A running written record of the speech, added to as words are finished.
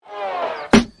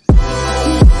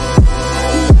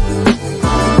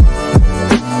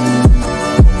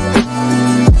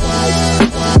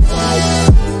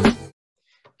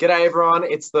G'day everyone,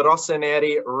 it's the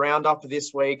Rossoneri Roundup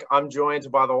this week. I'm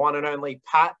joined by the one and only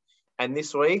Pat, and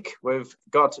this week we've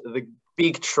got the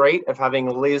big treat of having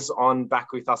Liz on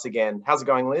back with us again. How's it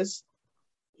going, Liz?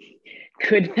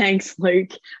 Good, thanks,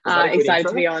 Luke. Excited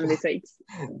to be on this week.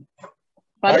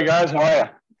 Hi guys, how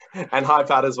are you? And hi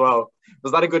Pat as well.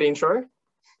 Was that a good intro?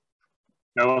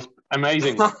 That was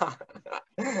amazing.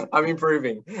 I'm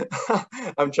improving.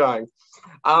 I'm trying.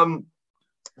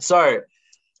 So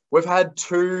we've had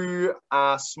two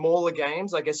smaller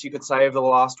games, I guess you could say, over the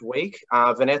last week.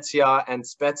 Venezia and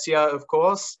Spezia, of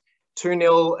course.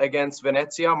 2-0 against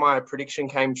Venezia. My prediction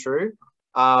came true.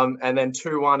 And then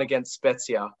 2-1 against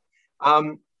Spezia.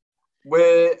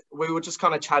 We were just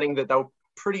kind of chatting that they were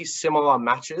pretty similar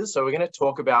matches, so we're going to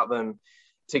talk about them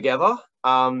together.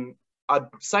 I'd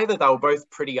say that they were both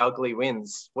pretty ugly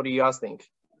wins. What do you guys think?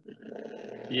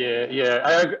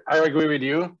 Yeah, I agree with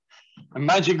you.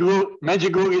 Magic Glue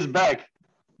is back.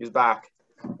 He's back.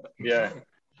 Yeah.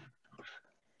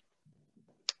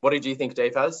 What did you think,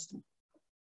 Defaz?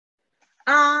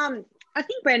 I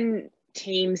think when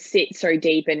teams sit so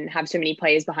deep and have so many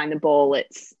players behind the ball,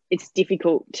 it's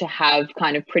difficult to have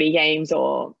kind of pretty games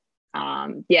or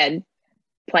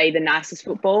play the nicest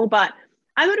football. But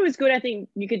I thought it was good. I think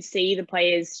you could see the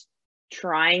players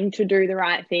trying to do the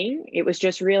right thing. It was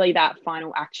just really that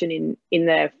final action in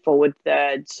the forward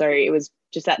third. So it was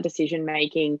just that decision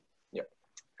making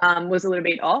was a little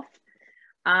bit off.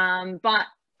 But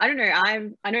I don't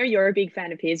know. I know you're a big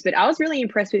fan of his, but I was really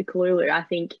impressed with Kalulu. I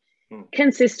think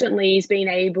consistently he's been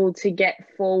able to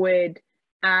get forward,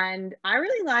 and I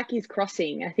really like his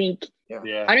crossing. I think I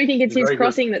don't think it's his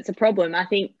crossing that's a problem. I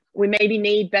think we maybe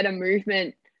need better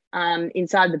movement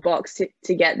inside the box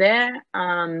to get there.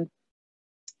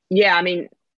 I mean,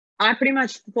 I pretty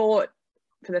much thought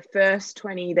for the first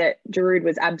 20 that Giroud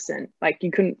was absent. Like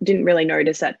you didn't really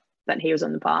notice that he was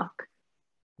on the park.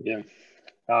 Yeah,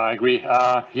 I agree.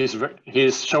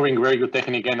 He's showing very good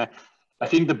technique, and I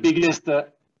think the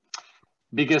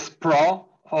biggest pro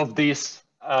of these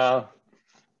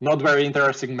not very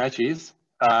interesting matches,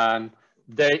 and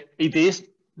it is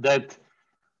that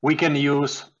we can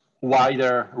use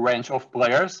wider range of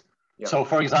players. Yep. So,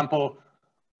 for example,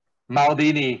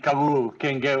 Maldini, Kalulu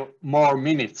can get more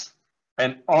minutes,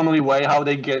 and only way how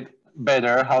they get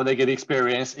better, how they get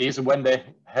experience, is when they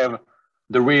have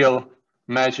the real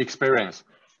match experience.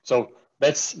 So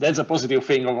that's a positive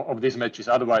thing of these matches.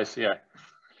 Otherwise, it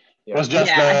was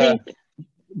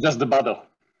just the battle.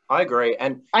 I agree,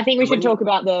 and I think we should talk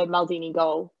about the Maldini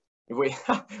goal.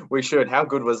 We should. How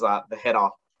good was that? The header.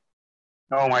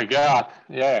 Oh my God!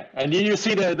 Yeah, and did you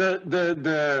see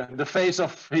the face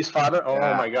of his father? Oh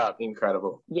my God!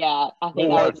 Incredible. Yeah, I think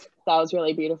that was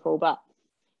really beautiful. But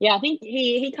yeah, I think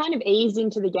he kind of eased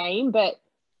into the game. But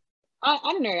I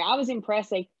don't know. I was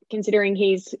impressed, like considering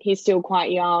he's still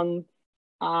quite young.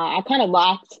 I kind of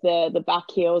liked the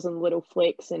back heels and little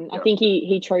flicks, and I think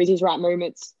he chose his right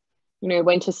moments. You know,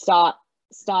 when to start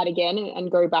again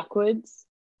and go backwards.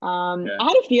 I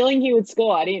had a feeling he would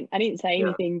score. I didn't say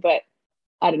anything, but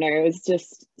I don't know. It was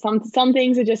just some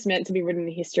things are just meant to be written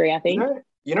in history, I think.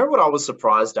 You know what I was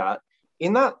surprised at?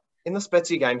 In the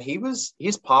Spezia game,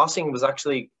 his passing was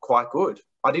actually quite good.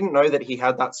 I didn't know that he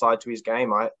had that side to his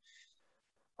game.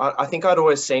 I think I'd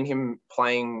always seen him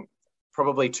playing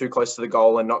probably too close to the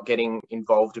goal and not getting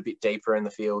involved a bit deeper in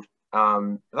the field.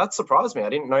 That surprised me. I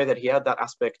didn't know that he had that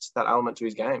element to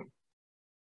his game.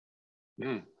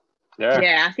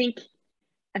 Yeah,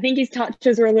 I think his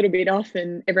touches were a little bit off,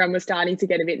 and everyone was starting to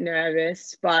get a bit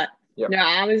nervous. But no,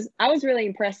 I was really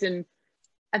impressed, and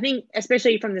I think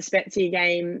especially from the Spezia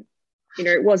game, you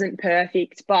know, it wasn't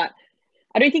perfect, but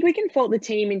I don't think we can fault the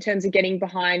team in terms of getting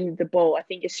behind the ball. I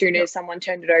think as soon as someone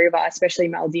turned it over, especially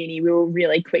Maldini, we were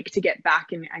really quick to get back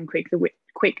and quick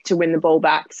to win the ball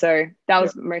back. So that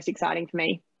was most exciting for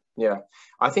me. Yeah,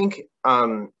 I think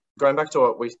going back to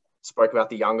what we spoke about,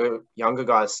 the younger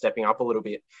guys stepping up a little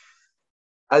bit.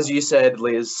 As you said,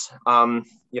 Liz,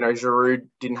 Giroud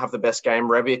didn't have the best game.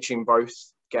 Rebic in both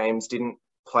games didn't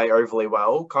play overly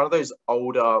well. Kind of those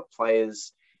older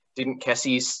players didn't.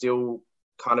 Kessie's still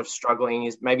kind of struggling.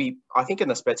 I think in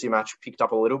the Spezia match picked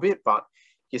up a little bit, but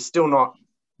he's still not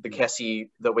the Kessie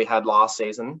that we had last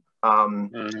season.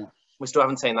 We still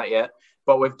haven't seen that yet,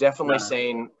 but we've definitely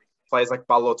seen players like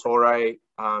Ballo-Touré,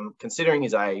 considering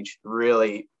his age,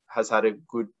 really has had a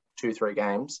good 2-3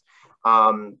 games.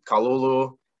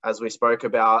 Kalulu, as we spoke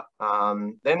about.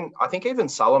 Then I think even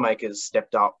Salamaker's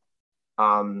stepped up,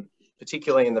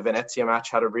 particularly in the Venezia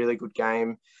match, had a really good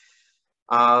game.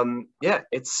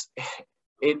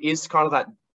 It is kind of that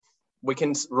we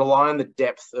can rely on the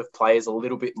depth of players a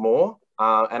little bit more.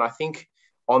 And I think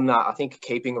on that, I think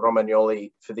keeping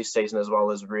Romagnoli for this season as well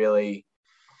has really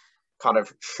kind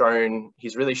of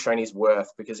he's really shown his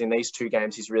worth, because in these 2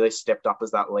 games, he's really stepped up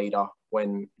as that leader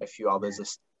when a few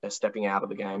others are stepping out of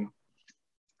the game.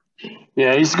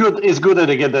 Yeah, it's good. It's good that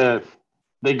they get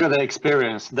the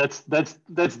experience. That's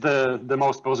the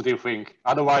most positive thing.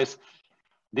 Otherwise,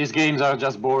 these games are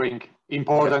just boring.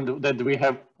 Important that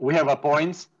we have a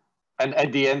points, and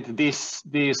at the end, these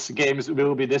games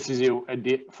will be decisive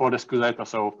for the Scudetto.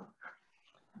 So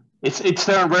it's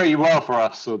turned very well for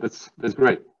us. So that's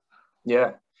great.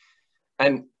 Yeah,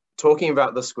 and talking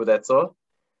about the Scudetto,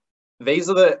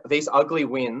 these ugly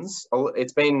wins.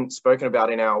 It's been spoken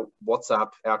about in our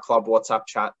club WhatsApp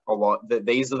chat a lot, that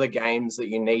these are the games that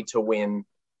you need to win,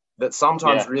 that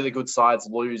sometimes really good sides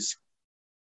lose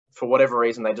for whatever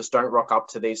reason. They just don't rock up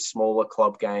to these smaller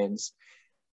club games,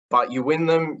 but you win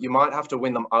them. You might have to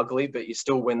win them ugly, but you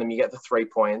still win them. You get the 3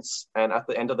 points, and at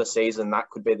the end of the season, that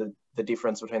could be the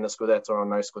difference between the Scudetto and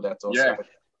no Scudetto. Yeah. So,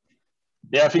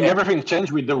 yeah, I think everything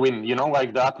changed with the win.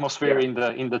 Like the atmosphere in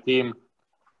the team.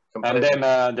 Completely. And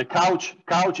then the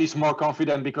coach is more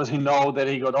confident because he knows that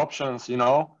he got options.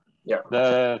 Yeah.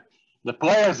 The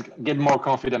players get more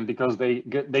confident because they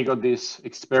got this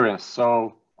experience.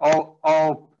 So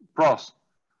all pros.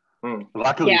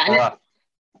 Luckily for us.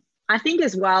 I think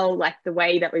as well, like the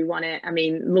way that we won it. I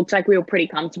mean, looked like we were pretty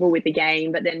comfortable with the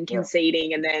game, but then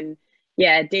conceding, and then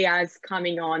Diaz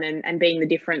coming on and being the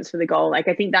difference for the goal. Like,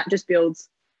 I think that just builds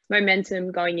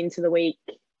momentum going into the week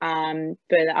for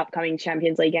the upcoming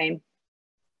Champions League game.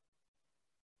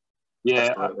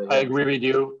 Yeah, I agree with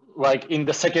you. Like in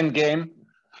the second game,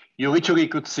 you literally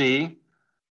could see,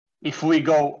 if we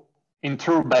go in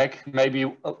back, maybe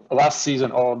last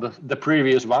season or the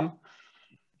previous one,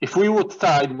 if we would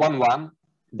tie 1-1,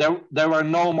 there were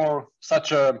no more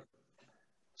such a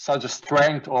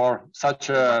strength or such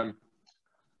a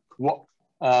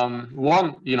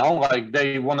one, like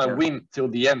they want to win till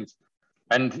the end,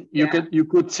 and you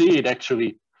could see it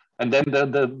actually. And then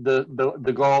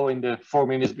the goal in the 4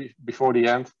 minutes before the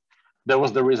end, that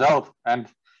was the result, and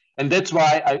that's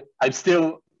why I'm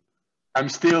still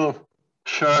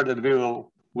sure that we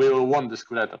will win the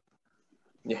Scudetto.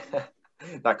 Yeah,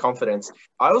 that confidence.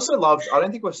 I also loved, I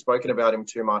don't think we've spoken about him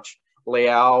too much,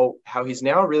 Leao, how he's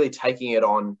now really taking it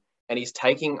on, and he's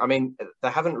taking, I mean, we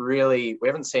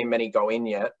haven't seen many go in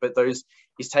yet, but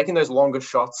he's taking those longer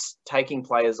shots, taking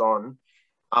players on,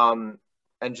 and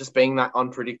just being that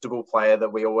unpredictable player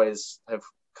that we always have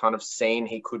kind of seen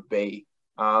he could be.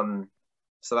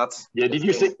 So that's... Yeah, did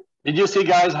you see,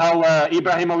 guys, how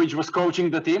Ibrahimovic was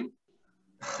coaching the team?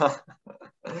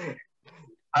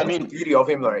 I mean, the beauty of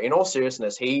him, though, in all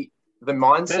seriousness, the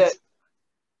mindset,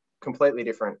 completely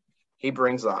different. He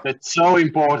brings that. That's so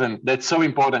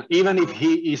important. Even if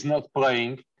he is not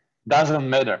playing, doesn't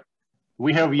matter.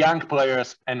 We have young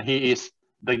players, and he is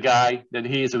the guy that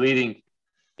he is leading,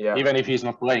 even if he's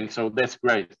not playing. So that's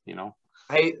great,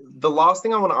 Hey, the last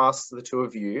thing I want to ask the two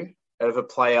of you, of a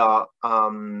player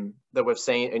that we've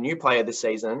seen, a new player this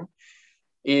season,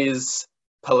 is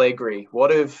Pellegrini.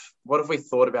 What have we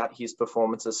thought about his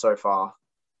performances so far?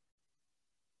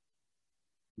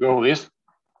 Go, Liz.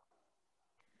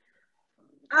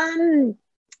 I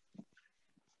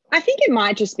think it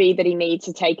might just be that he needs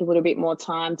to take a little bit more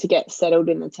time to get settled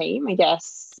in the team, I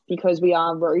guess, because we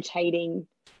are rotating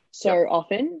so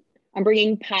often. I'm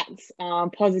bringing Pat's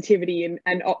positivity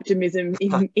and optimism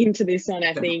into this one,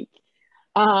 I think.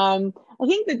 I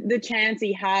think the chance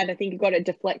he had, I think he got a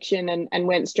deflection and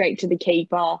went straight to the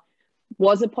keeper,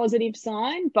 was a positive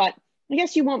sign. But I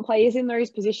guess you want players in those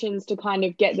positions to kind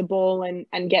of get the ball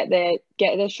and get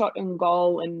their shot and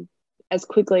goal and as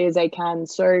quickly as they can.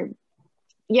 So,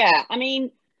 yeah, I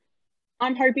mean,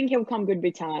 I'm hoping he'll come good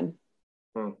with time.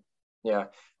 Yeah,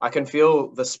 I can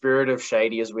feel the spirit of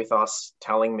Shady is with us,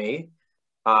 telling me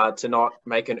to not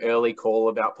make an early call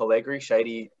about Pellegrini.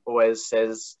 Shady always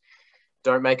says,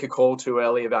 don't make a call too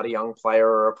early about a young player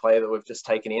or a player that we've just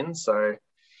taken in. So,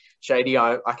 Shady,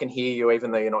 I can hear you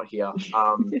even though you're not here.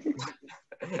 And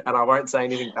I won't say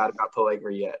anything bad about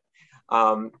Pellegrini yet.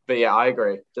 But yeah, I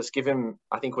agree.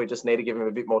 I think we just need to give him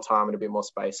a bit more time and a bit more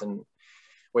space, and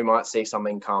we might see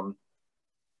something come.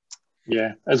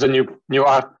 Yeah, as a new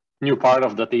part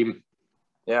of the team.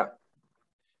 Yeah.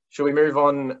 Should we move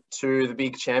on to the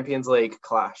big Champions League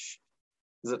clash?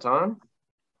 Is it time?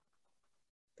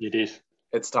 It is.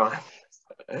 It's time.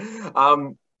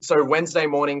 So Wednesday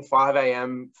morning, 5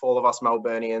 a.m. for all of us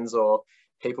Melburnians or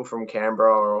people from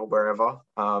Canberra or wherever.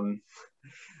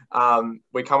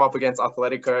 We come up against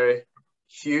Atletico.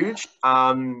 Huge.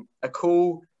 A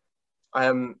cool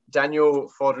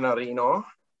Daniel Fornarino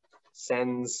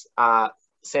sends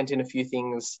sent in a few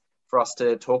things for us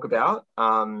to talk about.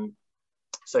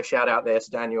 So shout out there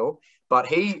to Daniel. But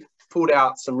he pulled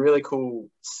out some really cool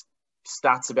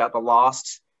stats about the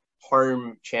last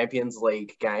home Champions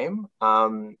League game,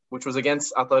 which was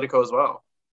against Atletico as well.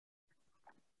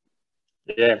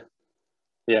 Yeah.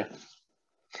 Do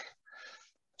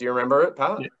you remember it,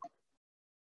 Pat? Yeah.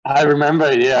 I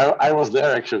remember. Yeah, I was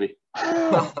there actually.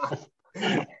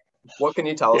 What can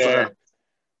you tell us about it?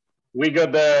 We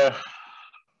got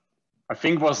I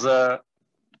think it was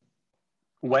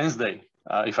Wednesday,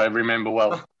 if I remember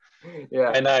well.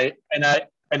 Yeah.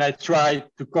 And I tried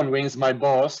to convince my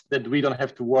boss that we don't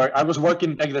have to work. I was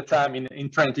working at the time in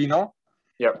Trentino.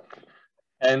 Yep.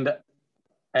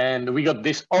 And we got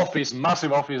this office,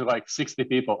 massive office, like 60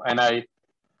 people. And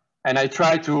I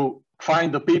tried to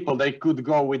find the people that could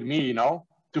go with me, you know,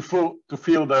 to fill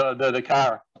the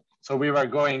car. So we were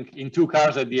going in 2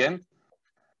 cars at the end,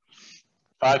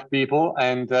 5 people,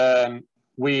 and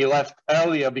we left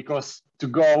earlier because to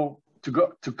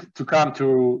come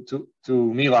to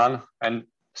Milan, and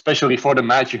especially for the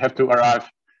match, you have to arrive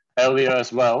earlier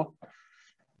as well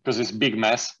because it's a big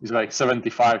mess. It's like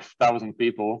 75,000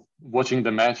 people watching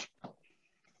the match.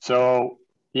 So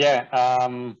yeah,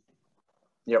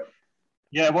 yep.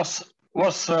 Yeah, it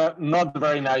was not a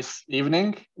very nice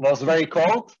evening. It was very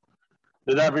cold.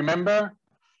 That I remember.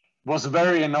 Was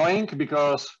very annoying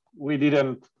because we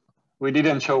didn't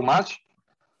show much.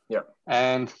 Yeah.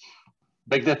 And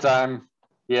back that time,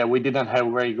 yeah, we didn't have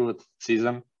a very good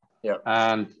season. Yeah.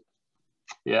 And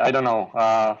yeah, I don't know.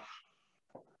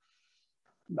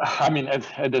 I mean, at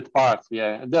that part,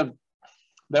 yeah,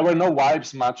 there were no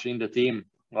vibes much in the team.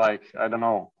 Like, I don't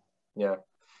know. Yeah.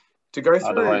 To go through,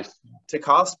 otherwise, to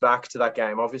cast back to that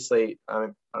game, obviously,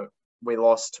 we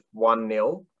lost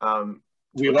 1-0.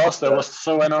 We lost. That was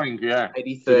so annoying. Yeah.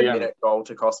 83rd minute goal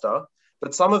to Costa.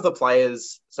 But some of the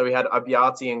players, so we had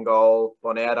Abbiati in goal,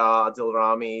 Bonera,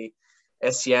 Dilrami,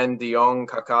 Essien, De Jong,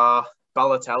 Kaká,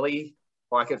 Balotelli.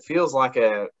 Like it feels like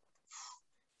a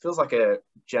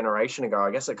generation ago.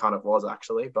 I guess it kind of was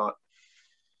actually, but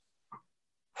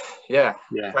yeah,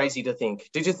 crazy to think.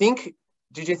 Did you think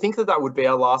that would be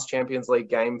our last Champions League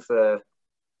game for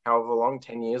however long,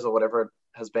 10 years or whatever it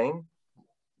has been?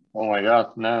 Oh my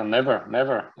God, no,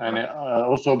 never. And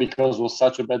also because it was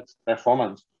such a bad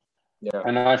performance. Yeah.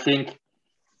 And I think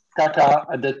Kaká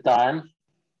at that time,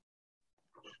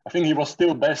 I think he was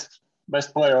still best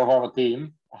player of our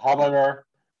team. However,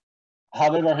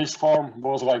 his form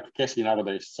was like Kessie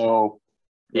nowadays. So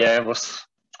yeah, it was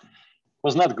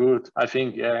not good, I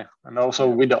think. Yeah. And also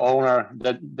with the owner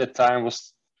that time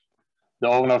was the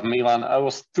owner of Milan. I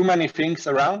was too many things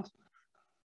around.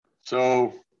 So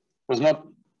it was not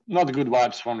good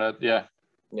vibes from that. Yeah.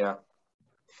 Yeah.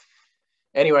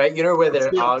 Anyway, you know where there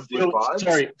are good vibes?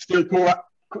 Sorry, still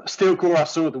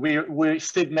Kurasut. We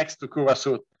sit next to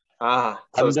Kurasut. So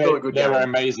it's still a good game. They were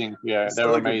amazing. Yeah, they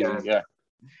were amazing.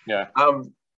 Yeah.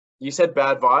 You said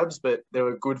bad vibes, but there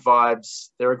were good vibes.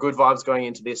 There are good vibes going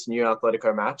into this new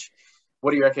Atletico match.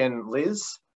 What do you reckon,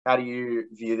 Liz? How do you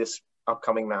view this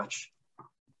upcoming match?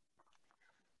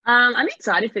 I'm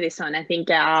excited for this one. I think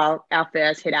our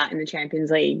first hit out in the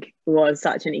Champions League was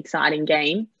such an exciting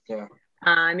game. Yeah.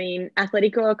 I mean,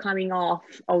 Atletico are coming off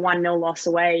a 1-0 loss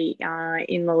away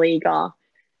in La Liga.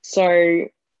 So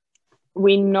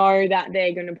we know that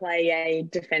they're going to play a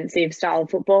defensive style of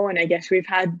football. And I guess we've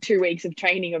had 2 weeks of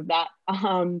training of that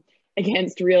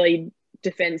against really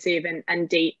defensive and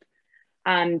deep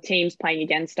teams playing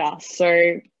against us.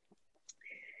 So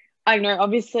I don't know,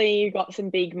 obviously you've got some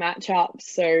big matchups.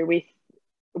 So with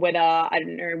whether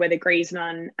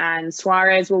Griezmann and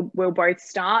Suarez will both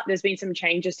start. There's been some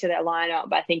changes to their lineup,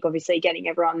 but I think obviously getting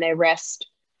everyone their rest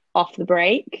off the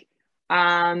break.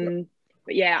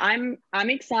 But yeah, I'm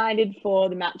excited for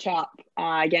the matchup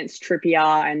against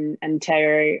Trippier and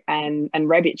Teo and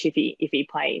Rebic if he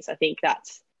plays. I think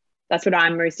that's what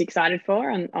I'm most excited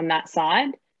for on that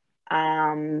side.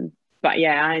 But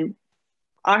yeah,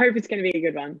 I hope it's going to be a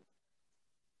good one.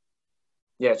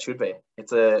 Yeah, it should be.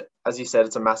 As you said,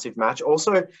 it's a massive match.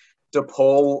 Also, De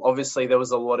Paul, obviously there was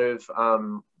a lot of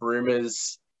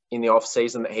rumours in the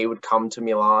off-season that he would come to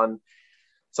Milan.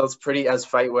 So it's pretty, as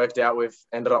fate worked out, we've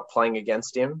ended up playing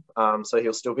against him. So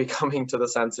he'll still be coming to the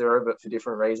San Siro, but for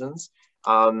different reasons.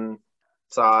 So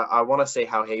I want to see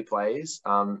how he plays.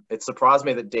 It surprised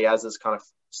me that Diaz has kind of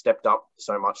stepped up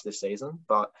so much this season.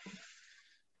 But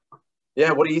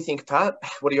yeah, what do you think, Pat?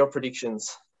 What are your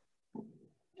predictions?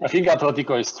 I think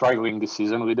Atletico is struggling this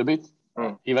season a little bit,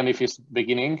 even if it's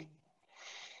beginning.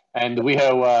 And we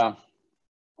have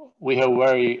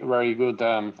very, very good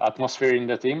atmosphere in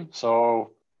the team.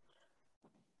 So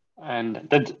And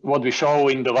that's what we show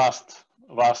in the last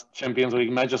Champions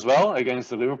League match as well against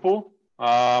the Liverpool,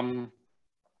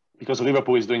 because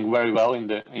Liverpool is doing very well in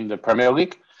the Premier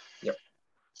League. Yep.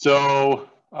 So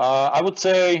I would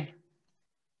say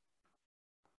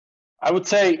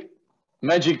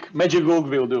Magic Gold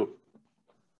will do.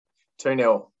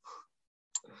 2-0.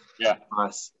 Yeah.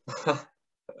 Nice.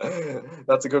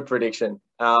 That's a good prediction.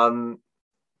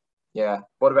 Yeah.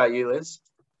 What about you, Liz?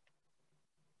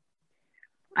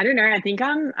 I don't know. I think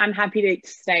I'm happy to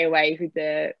stay away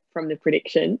from the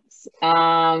predictions.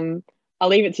 I'll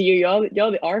leave it to you.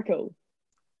 You're the oracle.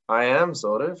 I am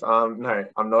sort of. No,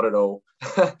 I'm not at all.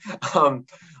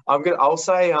 I'll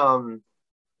say. I'm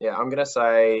gonna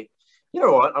say. You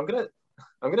know what? I'm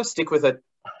gonna stick with it.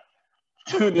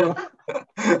 2-0.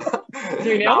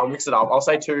 2-0? No, I'll mix it up. I'll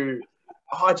say 2.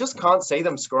 Oh, I just can't see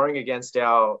them scoring against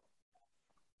our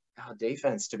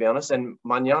defense, to be honest. And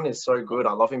Manyan is so good.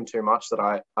 I love him too much that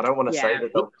I don't want to say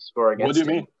that they'll score against him.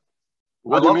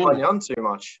 What do you mean? I love Manyan too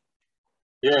much.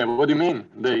 Yeah, what do you mean?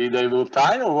 They will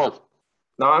tie or what?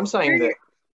 No, I'm saying that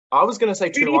I was going to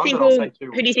say 2-1, but I'll say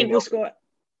 2. Who do you think will score?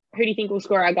 Who do you think will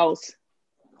score our goals?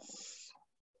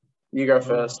 You go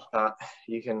first.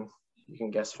 You can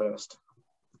guess first.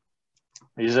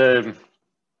 Who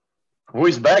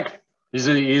is back? Is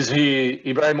he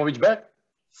Ibrahimovic back?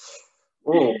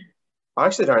 Oh, I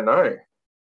actually don't know.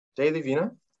 Dave, you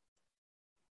know?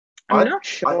 I'm not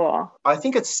sure. I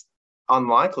think it's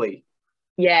unlikely.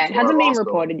 Yeah, it hasn't been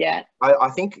reported yet. I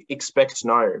think expect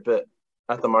no, but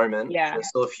at the moment, there's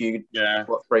still a few,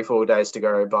 3-4 days to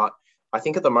go. But I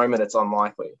think at the moment it's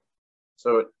unlikely.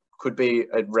 So it could be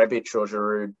a Rebic or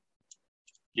Giroud.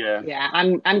 Yeah,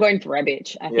 I'm going for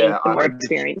Rebic. I think the more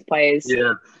experienced players.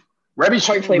 Yeah, Rebic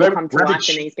hopefully will come to life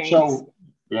in these games.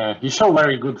 He showed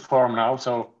very good form now.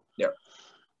 So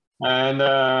and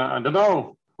I don't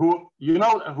know who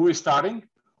is starting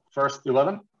first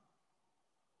 11.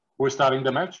 Who is starting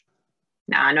the match?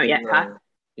 Nah, not yet, Pat.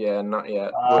 Yeah, not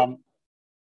yet.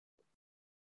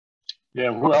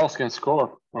 Who else can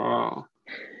score?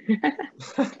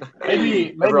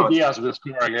 Maybe Diaz will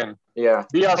score again. Yeah.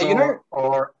 Diaz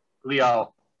or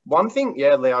Leao. One thing,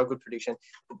 Leao, good prediction.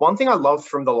 One thing I loved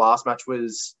from the last match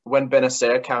was when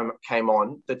Benacer came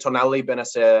on, the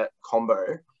Tonali-Benacer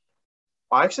combo.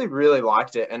 I actually really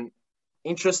liked it, and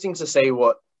interesting to see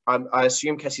what I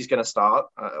assume Kessie's going to start.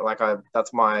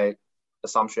 That's my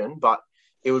assumption, but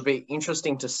it would be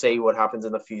interesting to see what happens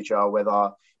in the future,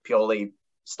 whether Pioli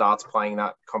starts playing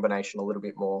that combination a little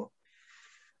bit more.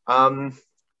 But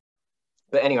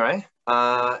anyway,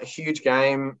 a huge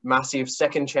game, massive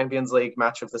second Champions League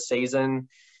match of the season.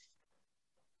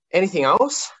 Anything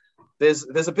else?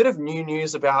 There's a bit of new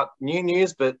news,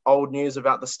 but old news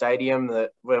about the stadium,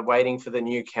 that we're waiting for the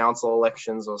new council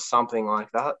elections or something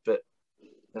like that. But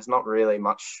there's not really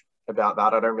much about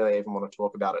that. I don't really even want to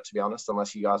talk about it, to be honest,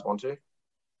 unless you guys want to.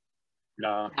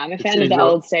 No, I'm a fan of the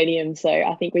old stadium, so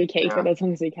I think we keep it as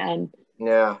long as we can.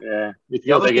 Yeah. It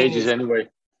feels like ages anyway.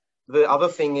 The other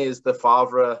thing is the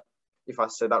Favre, if I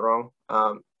said that wrong,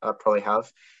 I probably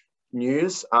have,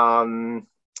 news.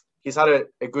 He's had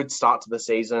a good start to the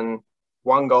season.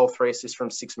 1 goal, 3 assists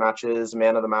from 6 matches,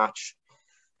 man of the match.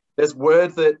 There's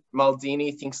word that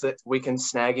Maldini thinks that we can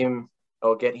snag him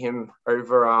or get him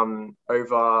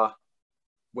over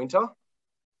winter.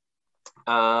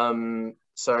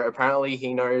 So apparently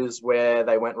he knows where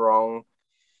they went wrong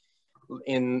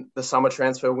in the summer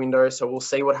transfer window. So we'll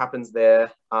see what happens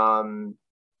there. We'll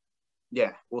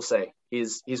see.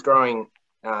 He's growing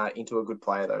into a good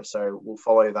player though. So we'll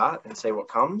follow that and see what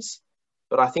comes.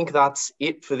 But I think that's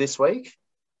it for this week.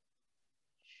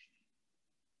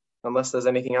 Unless there's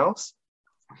anything else.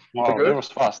 Wow, that was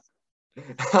fast.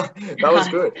 That was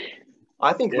good.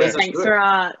 I think Liz is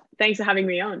good. Thanks for having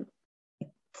me on.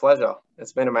 Pleasure.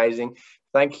 It's been amazing.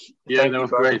 Thank that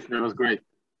was great. That was great.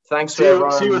 Thanks for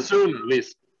everyone. See you soon,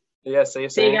 Liz. Yeah, see you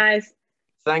soon. See you guys.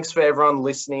 Thanks for everyone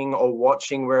listening or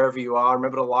watching wherever you are.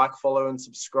 Remember to like, follow, and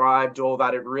subscribe. Do all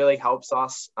that. It really helps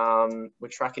us. We're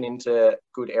tracking into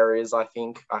good areas, I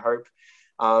hope.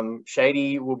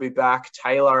 Shady will be back.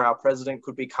 Taylor, our president,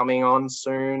 could be coming on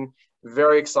soon.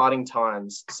 Very exciting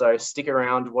times. So stick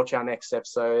around, watch our next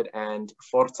episode, and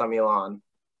Forza Milan.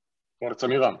 Forza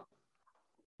Milan.